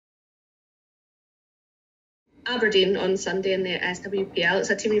Aberdeen on Sunday in the SWPL. It's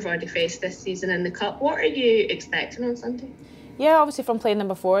a team you've already faced this season in the Cup. What are you expecting on Sunday? Yeah, obviously from playing them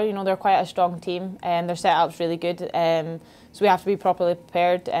before, they're quite a strong team and their setup's really good. So we have to be properly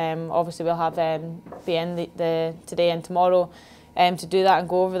prepared. Obviously we'll have BN the today and tomorrow to do that and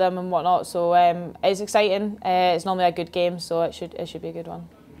go over them and whatnot. So it's exciting. It's normally a good game, so it should be a good one.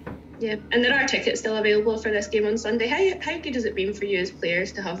 Yeah, and there are tickets still available for this game on Sunday. How good has it been for you as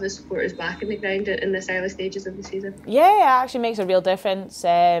players to have the supporters back in the ground in this early stages of the season? Yeah, it actually makes a real difference.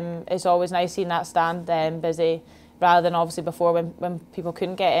 It's always nice seeing that stand busy, rather than obviously before when people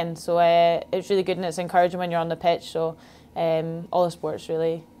couldn't get in. So it's really good and it's encouraging when you're on the pitch. So all the sports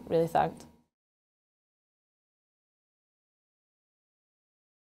really thanked.